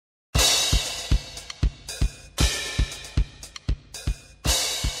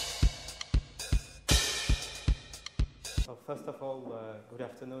first of all, good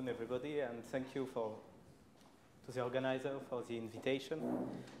afternoon, everybody, and thank you to the organizer for the invitation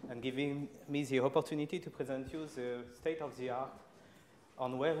and giving me the opportunity to present you the state of the art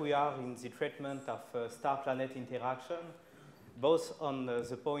on where we are in the treatment of star-planet interaction, both on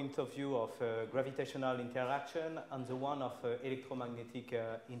the point of view of gravitational interaction and the one of electromagnetic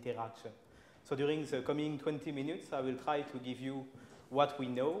interaction. So during the coming 20 minutes, I will try to give you what we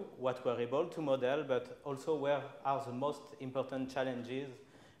know, what we're able to model, but also where are the most important challenges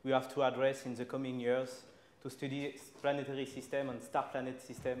we have to address in the coming years to study planetary system and star-planet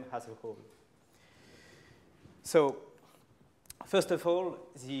system as a whole. So, first of all,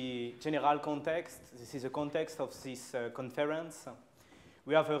 the general context. This is the context of this conference.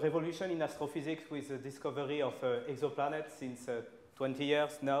 We have a revolution in astrophysics with the discovery of exoplanets since 20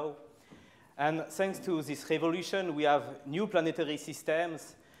 years now. And thanks to this revolution, we have new planetary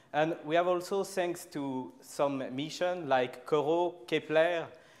systems. And we have also, thanks to some missions like Porto, Kepler,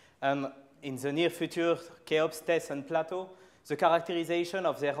 and in the near future, Cheops, TESS, and Plato, the characterization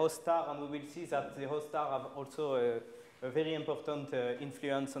of their host star. And we will see that the host star have also a very important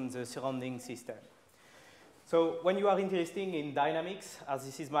influence on the surrounding system. So when you are interested in dynamics, as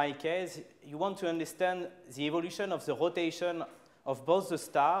this is my case, you want to understand the evolution of the rotation of both the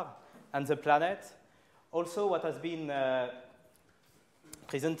star and the planet. Also, what has been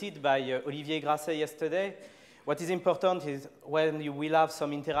presented by Olivier Grasset yesterday, what is important is when you will have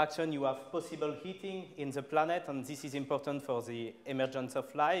some interaction, you have possible heating in the planet, and this is important for the emergence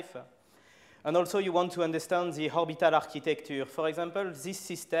of life. And also, you want to understand the orbital architecture. For example, this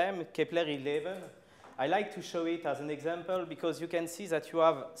system, Kepler 11, I like to show it as an example because you can see that you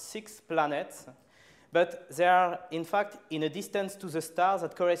have 6 planets, but they are, in fact, in a distance to the stars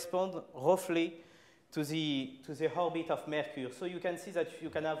that correspond roughly to the orbit of Mercury. So you can see that you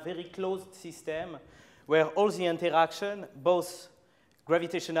can have very closed system where all the interaction, both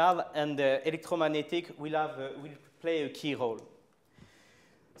gravitational and electromagnetic, will play a key role.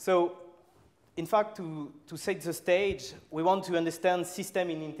 So, in fact, to set the stage, we want to understand system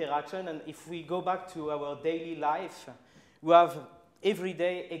in interaction, and if we go back to our daily life, we have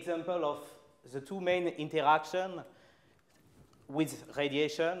everyday example of the two main interaction with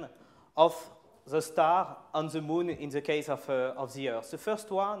radiation of the star and the moon in the case of the Earth. The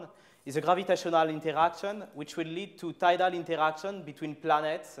first one is a gravitational interaction, which will lead to tidal interaction between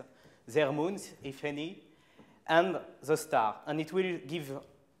planets, their moons, if any, and the star. And it will give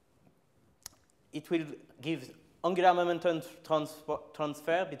angular momentum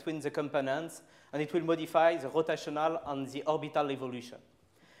transfer between the components, and it will modify the rotational and the orbital evolution.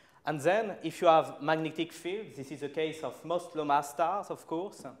 And then, if you have magnetic field, this is the case of most low-mass stars, of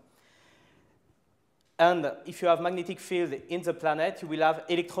course. And if you have magnetic field in the planet, you will have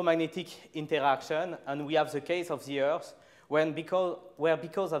electromagnetic interaction. And we have the case of the Earth, where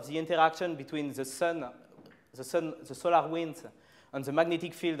because of the interaction between the solar winds, and the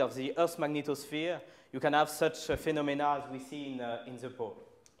magnetic field of the Earth's magnetosphere, you can have such phenomena as we see in the pole.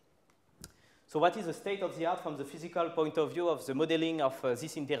 So what is the state of the art from the physical point of view of the modeling of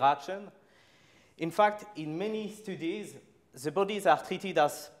this interaction? In fact, in many studies, the bodies are treated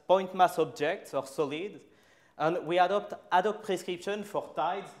as point mass objects or solids, and we adopt ad hoc prescription for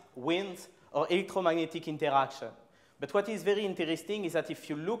tides, winds, or electromagnetic interaction. But what is very interesting is that if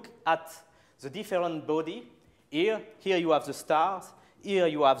you look at the different body, here you have the stars, here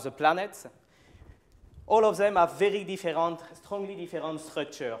you have the planets, all of them have very different, strongly different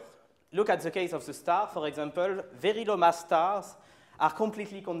structure. Look at the case of the star, for example, very low mass stars are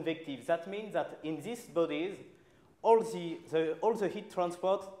completely convective. That means that in these bodies, all the heat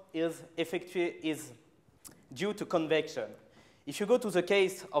transport is due to convection. If you go to the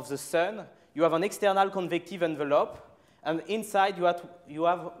case of the sun, you have an external convective envelope, and inside you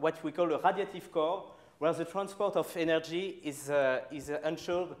have what we call a radiative core, where the transport of energy is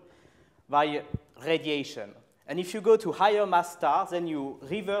ensured by radiation. And if you go to higher mass stars, then you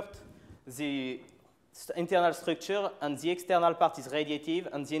revert the internal structure, and the external part is radiative,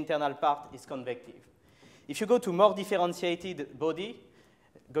 and the internal part is convective. If you go to more differentiated body,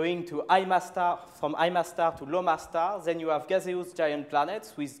 going to high mass star, from high mass star to low mass star, then you have gaseous giant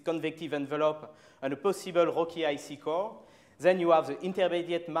planets with convective envelope and a possible rocky icy core. Then you have the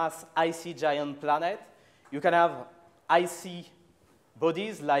intermediate mass icy giant planet. You can have icy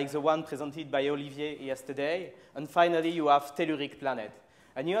bodies like the one presented by Olivier yesterday. And finally, you have telluric planet.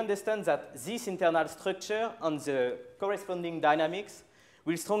 And you understand that this internal structure and the corresponding dynamics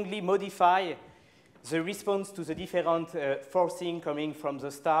will strongly modify the response to the different forcing coming from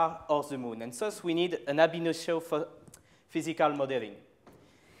the star or the moon. And thus, we need an ab initio for physical modeling.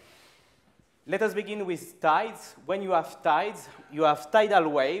 let us begin with tides. When you have tides, you have tidal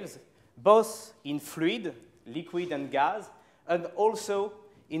waves, both in fluid, liquid and gas, and also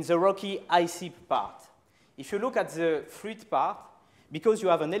in the rocky icy part. If you look at the fluid part, because you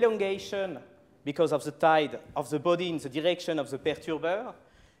have an elongation because of the tide of the body in the direction of the perturber,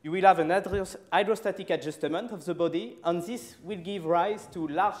 you will have an hydrostatic adjustment of the body, and this will give rise to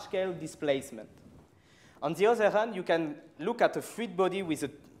large-scale displacement. On the other hand, you can look at a fluid body with a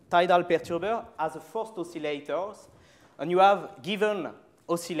tidal perturber as a forced oscillators, and you have given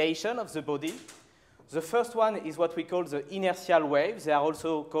oscillation of the body. The first one is what we call the inertial waves. They are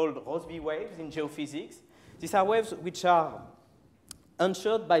also called Rossby waves in geophysics. These are waves which are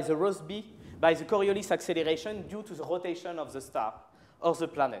ensured by the Rossby, by the Coriolis acceleration due to the rotation of the star or the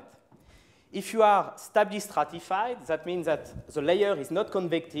planet. If you are stably stratified, that means that the layer is not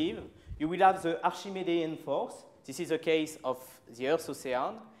convective. You will have the Archimedean force. This is the case of the Earth's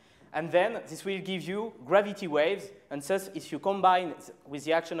ocean. And then this will give you gravity waves. And thus, if you combine with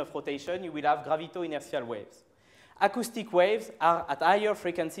the action of rotation, you will have gravito-inertial waves. Acoustic waves are at higher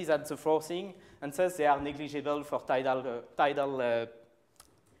frequencies than the forcing, and thus they are negligible for tidal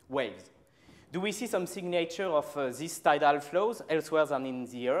waves. Do we see some signature of these tidal flows elsewhere than in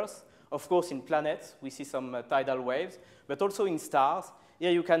the Earth? Of course, in planets, we see some tidal waves, but also in stars.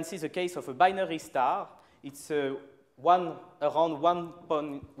 Here you can see the case of a binary star. It's around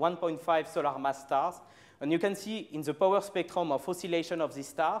 1.5 solar mass stars. And you can see in the power spectrum of oscillation of this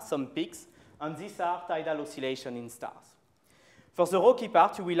star some peaks, and these are tidal oscillation in stars. For the rocky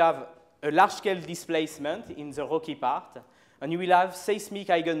part, you will have a large-scale displacement in the rocky part, and you will have seismic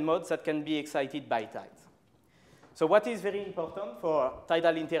eigenmodes that can be excited by tides. So what is very important for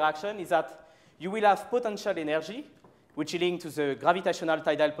tidal interaction is that you will have potential energy, which is linked to the gravitational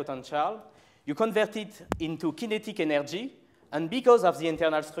tidal potential. You convert it into kinetic energy, and because of the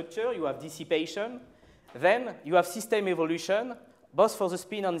internal structure, you have dissipation. Then you have system evolution, both for the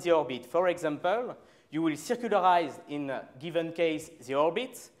spin and the orbit. For example, you will circularize, in a given case, the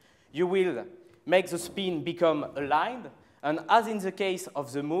orbits. You will make the spin become aligned. And as in the case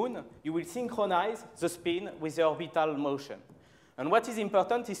of the moon, you will synchronize the spin with the orbital motion. And what is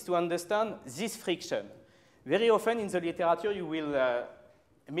important is to understand this friction. Very often in the literature, you will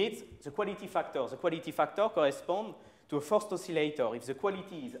meet the quality factor. The quality factor corresponds to a forced oscillator. If the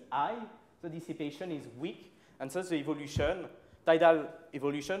quality is high, the dissipation is weak, and thus the evolution, tidal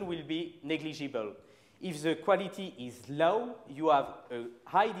evolution, will be negligible. If the quality is low, you have a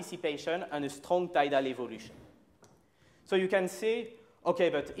high dissipation and a strong tidal evolution. So you can say, okay,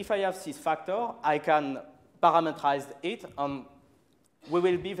 but if I have this factor, I can parameterize it, and we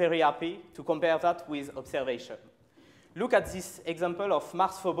will be very happy to compare that with observation. Look at this example of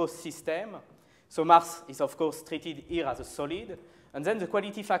Mars-Phobos system. So Mars is, of course, treated here as a solid, and then the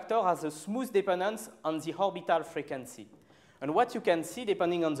quality factor has a smooth dependence on the orbital frequency. And what you can see,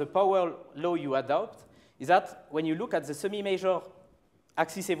 depending on the power law you adopt, is that when you look at the semi-major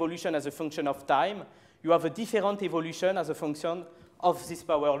axis evolution as a function of time, you have a different evolution as a function of this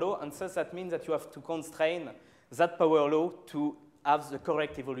power law, and thus that means that you have to constrain that power law to have the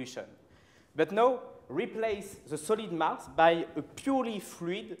correct evolution. But now, replace the solid Mars by a purely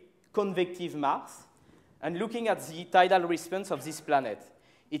fluid, convective Mars, and looking at the tidal response of this planet.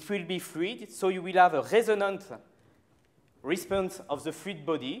 It will be fluid, so you will have a resonant response of the fluid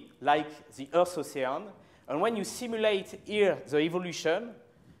body, like the Earth's ocean, and when you simulate here the evolution,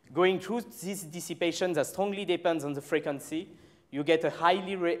 going through this dissipation that strongly depends on the frequency, you get a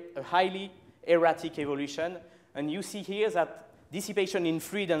highly erratic evolution. And you see here that dissipation in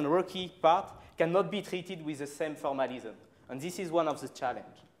fluid and rocky part cannot be treated with the same formalism. And this is one of the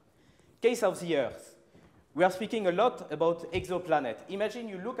challenges. Case of the Earth. We are speaking a lot about exoplanets. Imagine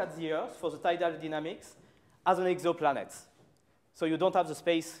you look at the Earth for the tidal dynamics as an exoplanet. So you don't have the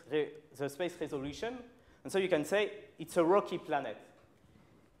space resolution, and so you can say it's a rocky planet.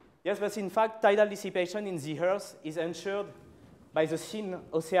 Yes, but in fact, tidal dissipation in the Earth is ensured by the thin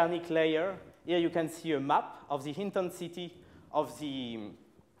oceanic layer. Here you can see a map of the intensity of the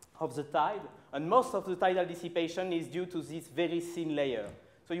tide, and most of the tidal dissipation is due to this very thin layer.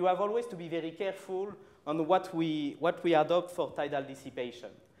 So you have always to be very careful on what we adopt for tidal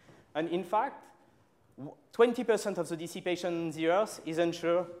dissipation. And in fact, 20% of the dissipation in the Earth is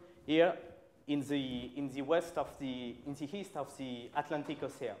ensured here in the east of the Atlantic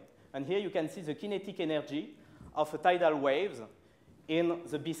Ocean. And here you can see the kinetic energy of a tidal waves in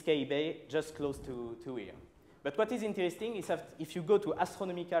the Biscay Bay, just close to here. But what is interesting is that if you go to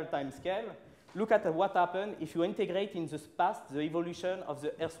astronomical timescale, look at what happened if you integrate in the past the evolution of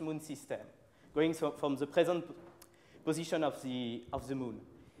the Earth-Moon system, going from the present position of the Moon.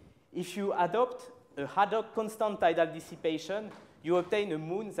 if you adopt a ad hoc constant tidal dissipation, you obtain a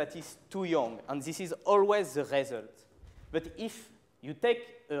moon that is too young, and this is always the result. But if you take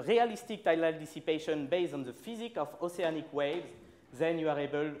a realistic tidal dissipation based on the physics of oceanic waves, then you are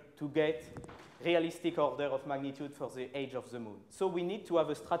able to get realistic order of magnitude for the age of the moon. So we need to have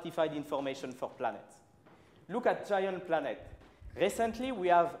a stratified information for planets. Look at giant planet. Recently, we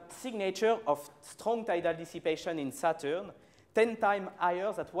have signature of strong tidal dissipation in Saturn, 10 times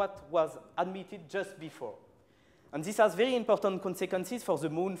higher than what was admitted just before. And this has very important consequences for the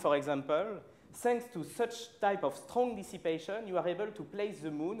moon, for example. Thanks to such type of strong dissipation, you are able to place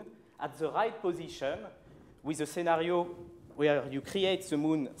the moon at the right position with a scenario where you create the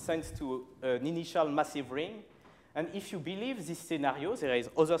moon thanks to an initial massive ring. And if you believe this scenario, there is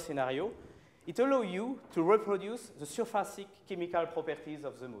other scenario, it allows you to reproduce the surfacic chemical properties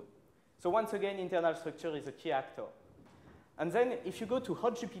of the moon. So once again, internal structure is a key actor. And then if you go to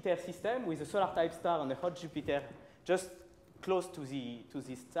hot Jupiter system with a solar-type star and a hot Jupiter just close to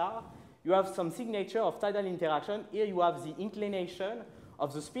this star, you have some signature of tidal interaction. Here you have the inclination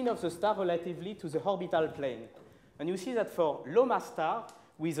of the spin of the star relatively to the orbital plane. And you see that for low-mass star,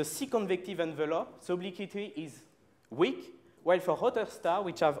 with a C-convective envelope, the obliquity is weak, while for hotter stars,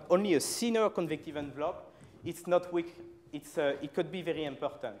 which have only a thinner convective envelope, it's not weak. It could be very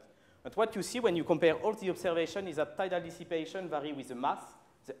important. But what you see when you compare all the observations is that tidal dissipation varies with the mass,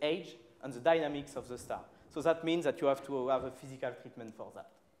 the age, and the dynamics of the star. So that means that you have to have a physical treatment for that.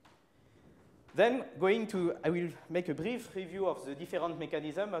 Then, I will make a brief review of the different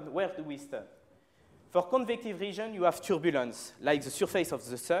mechanisms and where do we start. For convective region, you have turbulence, like the surface of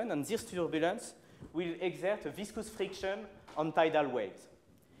the sun, and this turbulence will exert a viscous friction on tidal waves.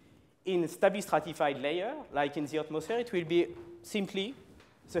 In stable stratified layer, like in the atmosphere, it will be simply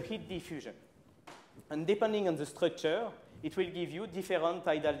the heat diffusion. And depending on the structure, it will give you different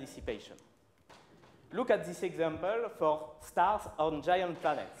tidal dissipation. Look at this example for stars on giant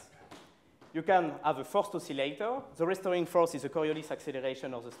planets. You can have a forced oscillator. The restoring force is the Coriolis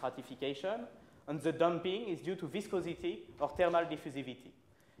acceleration or the stratification, and the damping is due to viscosity or thermal diffusivity.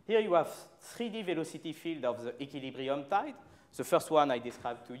 Here you have 3D velocity field of the equilibrium tide. The first one I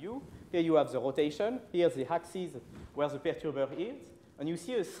described to you. Here you have the rotation. Here the axis where the perturber is. And you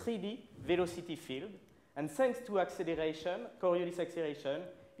see a 3D velocity field. And thanks to acceleration, Coriolis acceleration,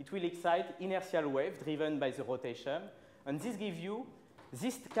 it will excite inertial wave driven by the rotation. And this gives you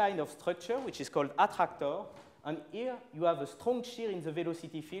this kind of structure, which is called attractor. And here you have a strong shear in the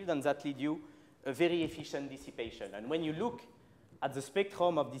velocity field, and that leads you a very efficient dissipation. And when you look at the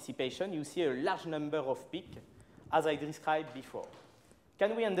spectrum of dissipation, you see a large number of peaks, as I described before.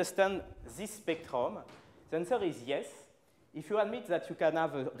 Can we understand this spectrum? The answer is yes. If you admit that you can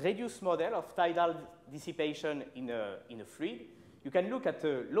have a reduced model of tidal dissipation in a fluid, you can look at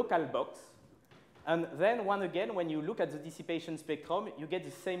a local box. And then, when you look at the dissipation spectrum, you get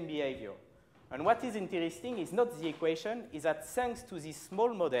the same behavior. And what is interesting is not the equation, is that thanks to this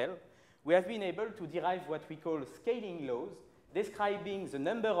small model, we have been able to derive what we call scaling laws, describing the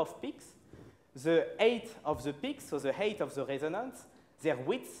number of peaks, the height of the peaks, so the height of the resonance, their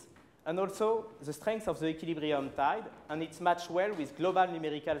width, and also the strength of the equilibrium tide, and it's matched well with global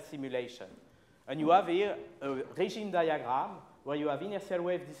numerical simulation. And you have here a regime diagram where you have inertial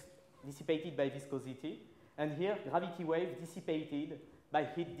wave dissipated by viscosity, and here gravity wave dissipated by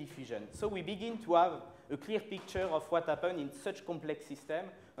heat diffusion. So we begin to have a clear picture of what happened in such complex system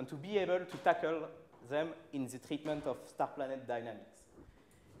and to be able to tackle them in the treatment of star-planet dynamics.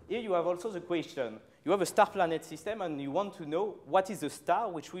 Here you have also the question. You have a star-planet system and you want to know what is the star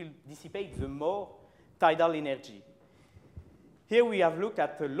which will dissipate the more tidal energy. Here we have looked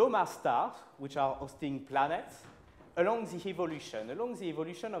at the low-mass stars, which are hosting planets, along the evolution. Along the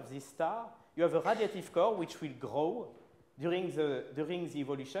evolution of this star, you have a radiative core which will grow during the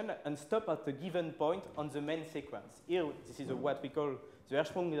evolution and stop at a given point on the main sequence. Here, this is what we call the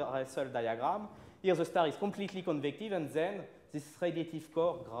Hertzsprung-Russell diagram. Here, the star is completely convective, and then this radiative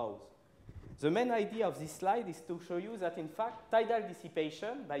core grows. The main idea of this slide is to show you that, in fact, tidal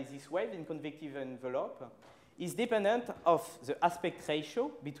dissipation by this wave in convective envelope is dependent of the aspect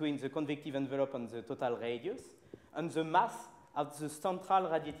ratio between the convective envelope and the total radius, and the mass of the central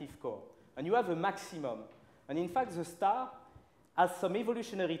radiative core. And you have a maximum. And in fact, the star has some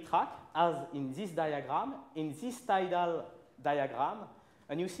evolutionary track, as in this diagram, in this tidal diagram.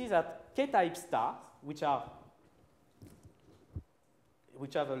 And you see that K-type stars, which have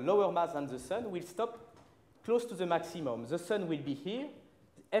a lower mass than the sun, will stop close to the maximum. The sun will be here,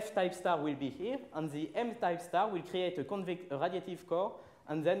 the F-type star will be here, and the M-type star will create a radiative core,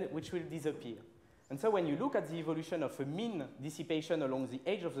 and then which will disappear. And so when you look at the evolution of a mean dissipation along the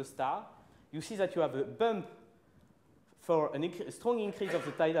edge of the star, you see that you have a bump for a strong increase of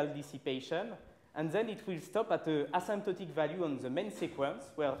the tidal dissipation, and then it will stop at an asymptotic value on the main sequence,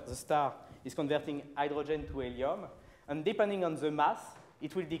 where the star is converting hydrogen to helium, and depending on the mass,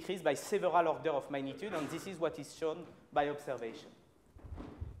 it will decrease by several orders of magnitude, and this is what is shown by observation.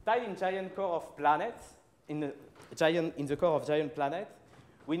 Tide in giant core of planets, in the core of giant planets,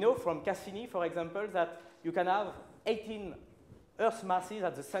 we know from Cassini, for example, that you can have 18 Earth masses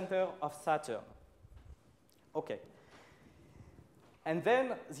at the center of Saturn. Okay. And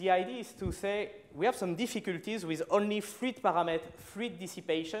then the idea is to say we have some difficulties with only fluid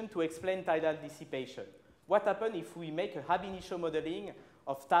dissipation to explain tidal dissipation. What happens if we make a ab initio modeling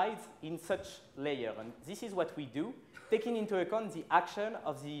of tides in such layer? And this is what we do, taking into account the action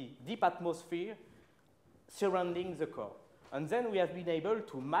of the deep atmosphere surrounding the core. And then we have been able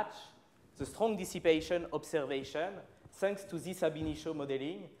to match the strong dissipation observation thanks to this ab initio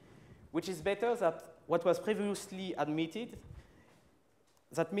modeling, which is better than what was previously admitted.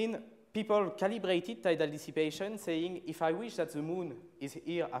 That means people calibrated tidal dissipation, saying, if I wish that the moon is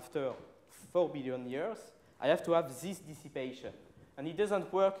here after 4 billion years, I have to have this dissipation. And it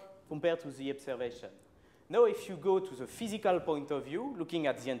doesn't work compared to the observation. Now, if you go to the physical point of view, looking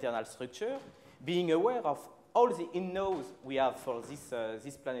at the internal structure, being aware of all the unknowns we have for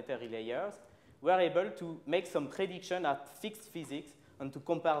these planetary layers, we are able to make some prediction at fixed physics and to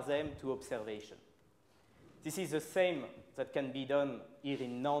compare them to observation. This is the same that can be done here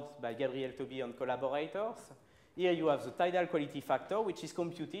in Nantes by Gabriel Toby and collaborators. Here you have the tidal quality factor, which is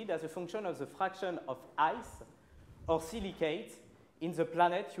computed as a function of the fraction of ice or silicate in the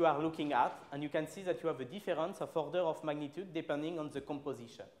planet you are looking at, and you can see that you have a difference of order of magnitude depending on the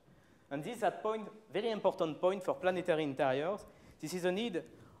composition. And this is a point, very important point for planetary interiors. This is a need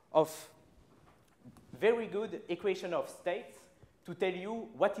of very good equation of states to tell you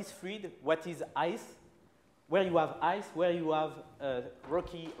what is fluid, what is ice, where you have ice, where you have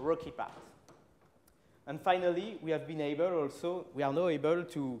rocky parts. And finally, we have been able also, we are now able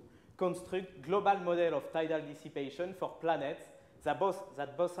to construct global model of tidal dissipation for planets that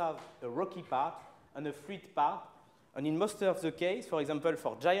both have a rocky part and a fluid part. And in most of the case, for example,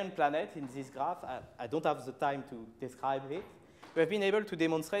 for giant planets in this graph, I don't have the time to describe it, we have been able to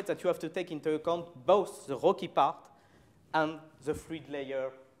demonstrate that you have to take into account both the rocky part and the fluid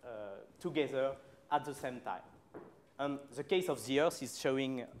layer together at the same time. And the case of the Earth is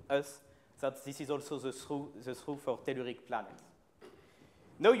showing us that this is also the true for telluric planets.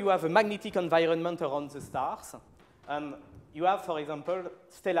 Now you have a magnetic environment around the stars, and you have, for example,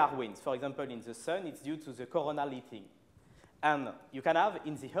 stellar winds. For example, in the sun, it's due to the coronal heating. And you can have,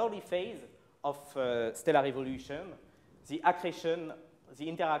 in the early phase of stellar evolution, the accretion, the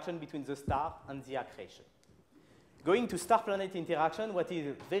interaction between the star and the accretion. Going to star-planet interaction, what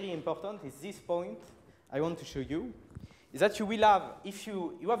is very important is this point I want to show you, is that you will have, if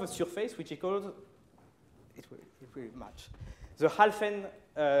you have a surface which is called, it will match, the Halfen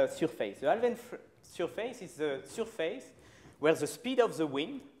surface. The Halfen surface is the surface where the speed of the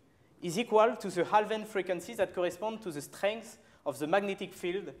wind is equal to the Halfen frequency that correspond to the strength of the magnetic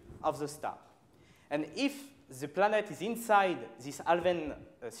field of the star. And if the planet is inside this Halfen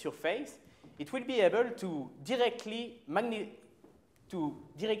surface, it will be able to directly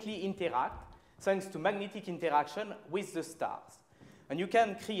interact thanks to magnetic interaction with the stars. And you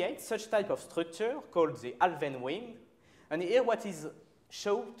can create such type of structure called the Halfen wind. And here what is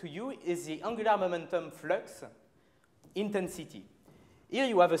shown to you is the angular momentum flux intensity. Here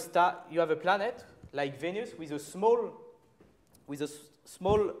you have a planet like Venus with a small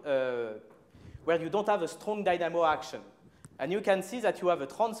where you don't have a strong dynamo action. And you can see that you have a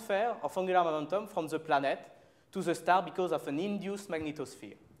transfer of angular momentum from the planet to the star because of an induced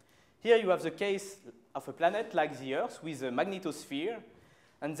magnetosphere. Here you have the case of a planet like the Earth with a magnetosphere,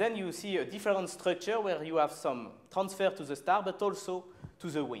 and then you see a different structure where you have some transfer to the star, but also to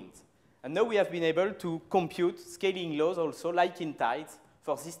the winds. And now we have been able to compute scaling laws also, like in tides,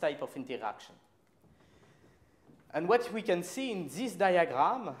 for this type of interaction. And what we can see in this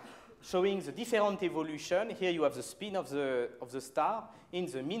diagram, showing the different evolution, here you have the spin of the star in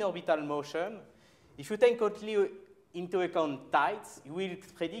the mean orbital motion. If you take into account tides, you will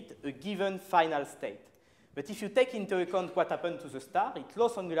predict a given final state. But if you take into account what happened to the star, it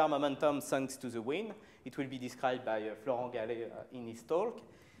lost angular momentum thanks to the wind. It will be described by Florent Gallet in his talk.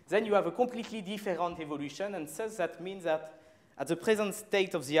 Then you have a completely different evolution, and thus that means that at the present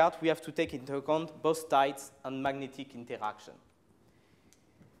state of the art, we have to take into account both tides and magnetic interaction.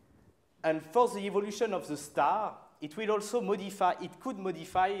 And for the evolution of the star, it will also modify, it could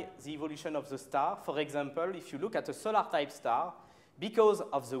modify the evolution of the star. For example, if you look at a solar-type star, because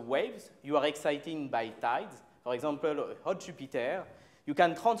of the waves you are exciting by tides, for example, a hot Jupiter, you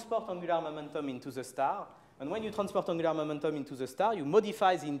can transport angular momentum into the star, and when you transport angular momentum into the star, you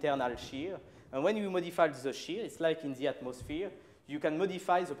modify the internal shear, and when you modify the shear, it's like in the atmosphere, you can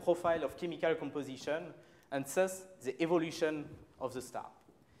modify the profile of chemical composition, and thus the evolution of the star.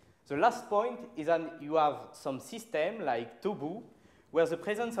 The last point is that you have some system like Tobu, where the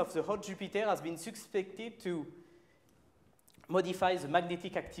presence of the hot Jupiter has been suspected to modify the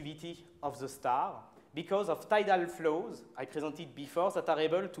magnetic activity of the star because of tidal flows I presented before that are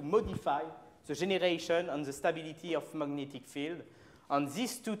able to modify the generation and the stability of magnetic field. And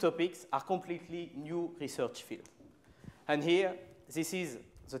these two topics are completely new research field. And here, this is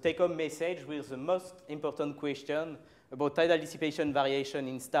the take-home message with the most important question about tidal dissipation variation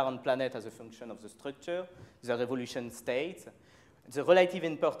in star and planet as a function of the structure, the revolution states, the relative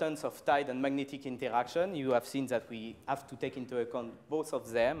importance of tide and magnetic interaction. You have seen that we have to take into account both of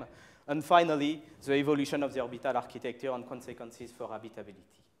them. And finally, the evolution of the orbital architecture and consequences for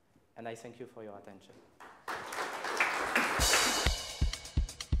habitability. And I thank you for your attention.